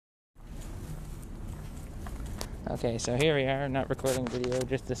Okay, so here we are, not recording video,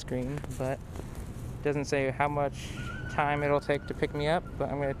 just the screen, but it doesn't say how much time it'll take to pick me up, but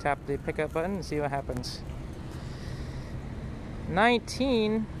I'm going to tap the pickup button and see what happens.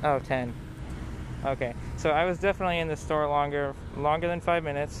 10. Okay, so I was definitely in the store longer than 5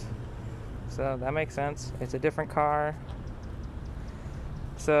 minutes, so that makes sense. It's a different car.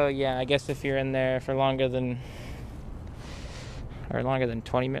 So yeah, I guess if you're in there for longer than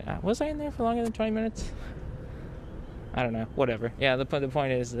 20 minutes, was I in there for longer than 20 minutes? I don't know, whatever. Yeah, the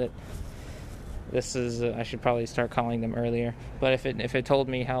point is that this is, I should probably start calling them earlier. But if it told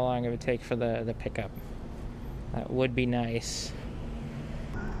me how long it would take for the pickup, that would be nice.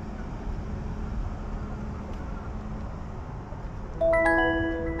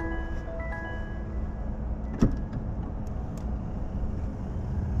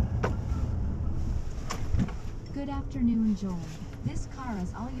 Good afternoon, Joel. This car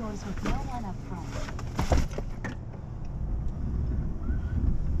is all yours with no one up front.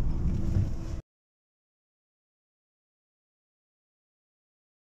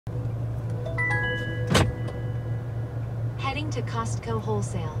 Heading to Costco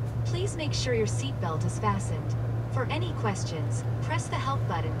Wholesale. Please make sure your seatbelt is fastened. For any questions, press the help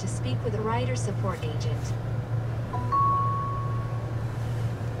button to speak with a rider support agent.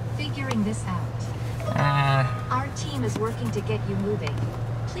 Figuring this out. Our team is working to get you moving.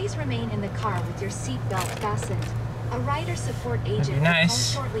 Please remain in the car with your seatbelt fastened. A rider support agent will call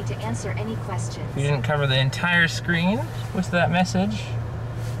shortly to answer any questions. You didn't cover the entire screen with that message.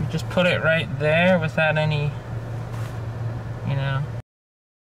 You just put it right there without any, you know.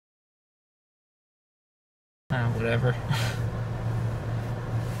 Whatever.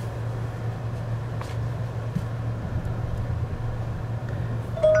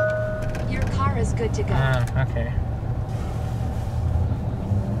 Your car is good to go. Okay.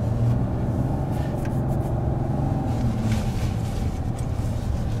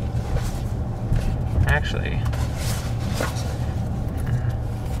 Actually,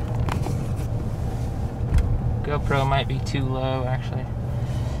 GoPro might be too low, actually.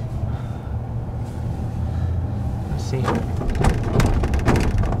 Let's see.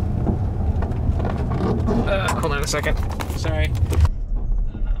 Hold on a second. Sorry.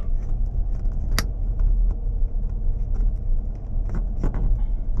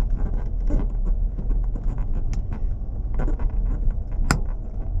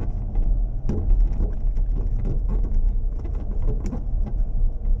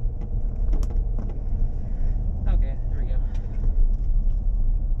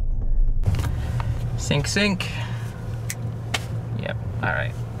 Sync. Yep,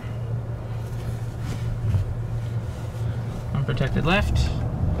 alright. Unprotected left.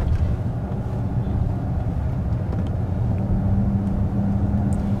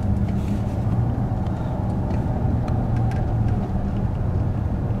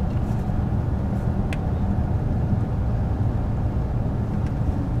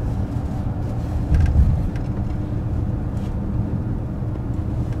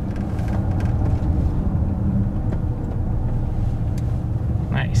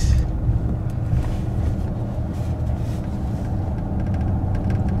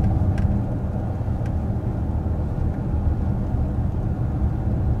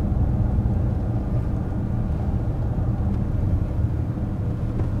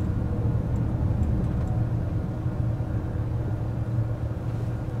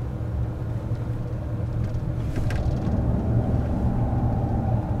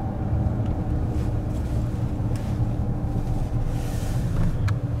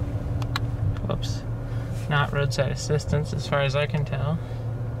 Whoops. Not roadside assistance as far as I can tell.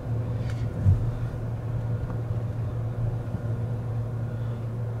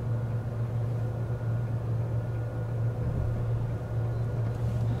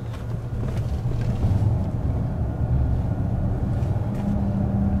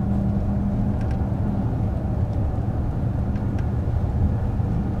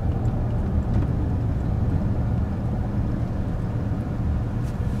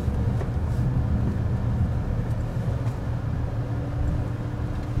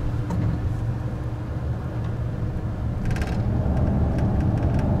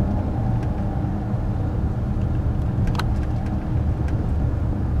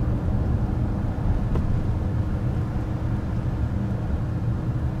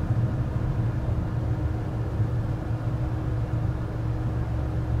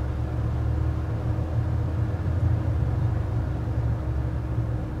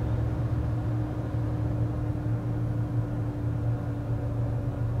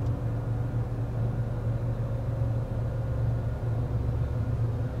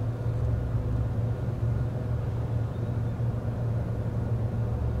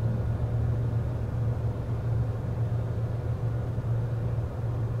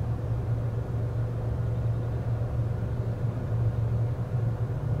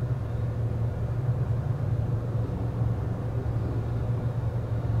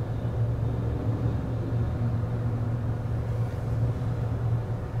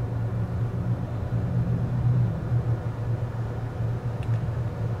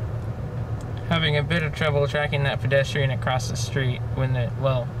 having a bit of trouble tracking that pedestrian across the street when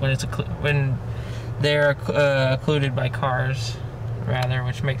they're occluded by cars, rather,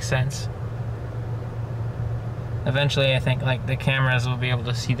 which makes sense. Eventually, I think like the cameras will be able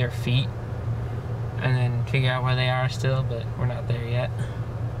to see their feet and then figure out where they are still, but we're not there yet.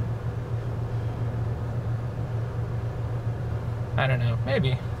 I don't know,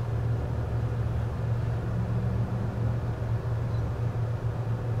 maybe.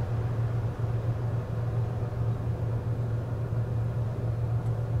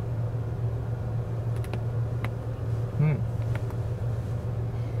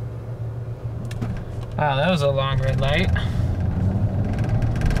 Wow, that was a long red light.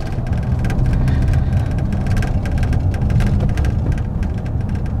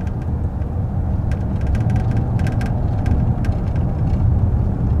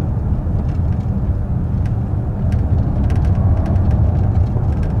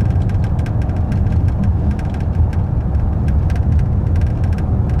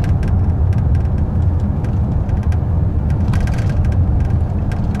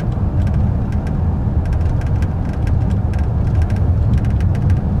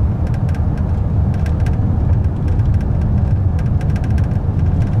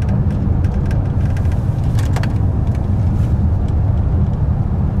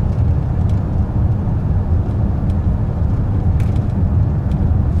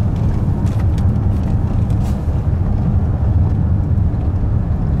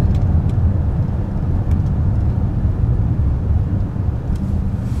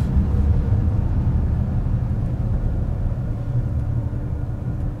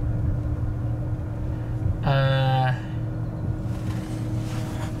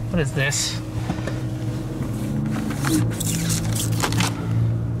 What is this?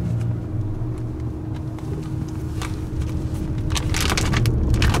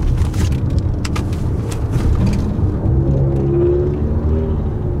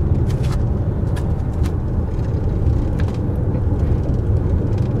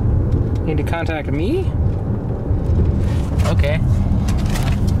 Need to contact me? Okay.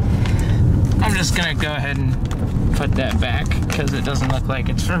 I'm just gonna go ahead and put that back because it doesn't look like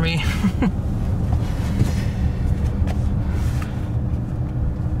it's for me.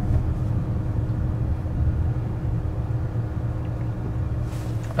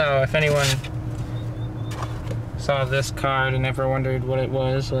 Oh, if anyone saw this card and ever wondered what it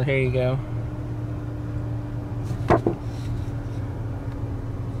was, well, here you go.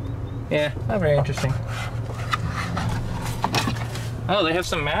 Yeah, not very interesting. Oh, they have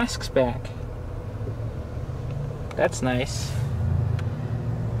some masks back. That's nice.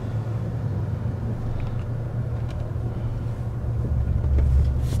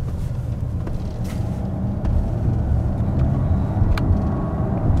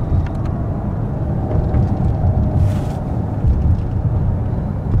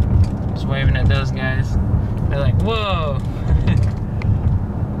 Just waving at those guys. They're like, whoa!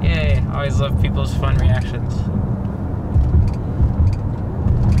 Yay, always love people's fun reactions.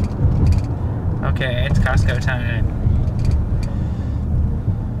 Okay, it's Costco time.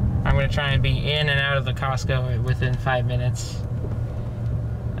 I'm gonna try and be in and out of the Costco within 5 minutes.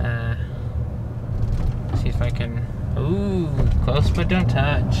 See if I can. Ooh, close but don't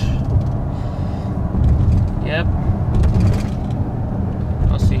touch. Yep.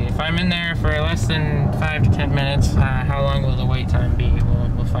 We'll see. If I'm in there for less than 5 to 10 minutes, how long will the wait time be?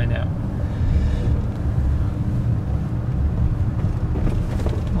 We'll find out.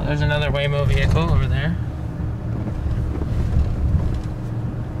 Well, there's another Waymo vehicle over there.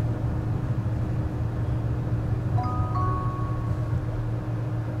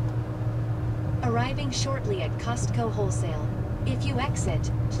 Arriving shortly at Costco Wholesale. If you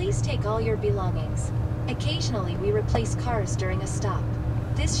exit, please take all your belongings. Occasionally, we replace cars during a stop.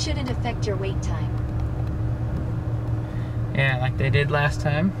 This shouldn't affect your wait time. Yeah, like they did last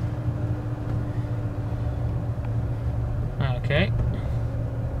time. Okay.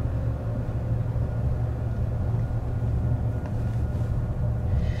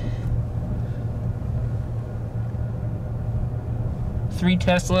 Three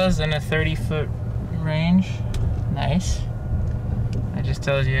Teslas in a 30-foot range. Nice. I just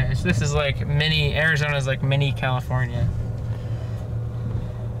told you, this is like mini, Arizona's like mini California.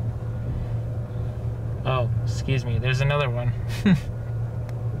 Oh, excuse me, there's another one.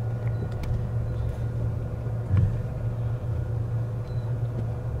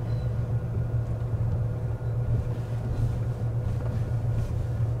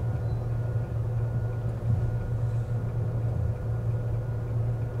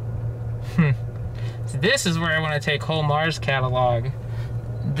 So this is where I want to take whole Mars catalog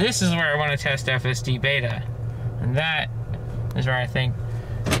this is where I want to test FSD beta. And that is where I think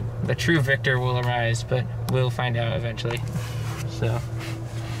the true victor will arise, but we'll find out eventually. So,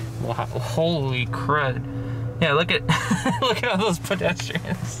 well, holy crud. Yeah, look at look at all those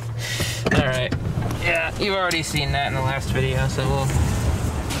pedestrians. All right. Yeah, you've already seen that in the last video, so we'll...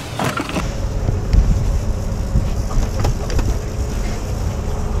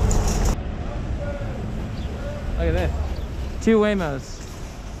 Look at this. 2 Waymos.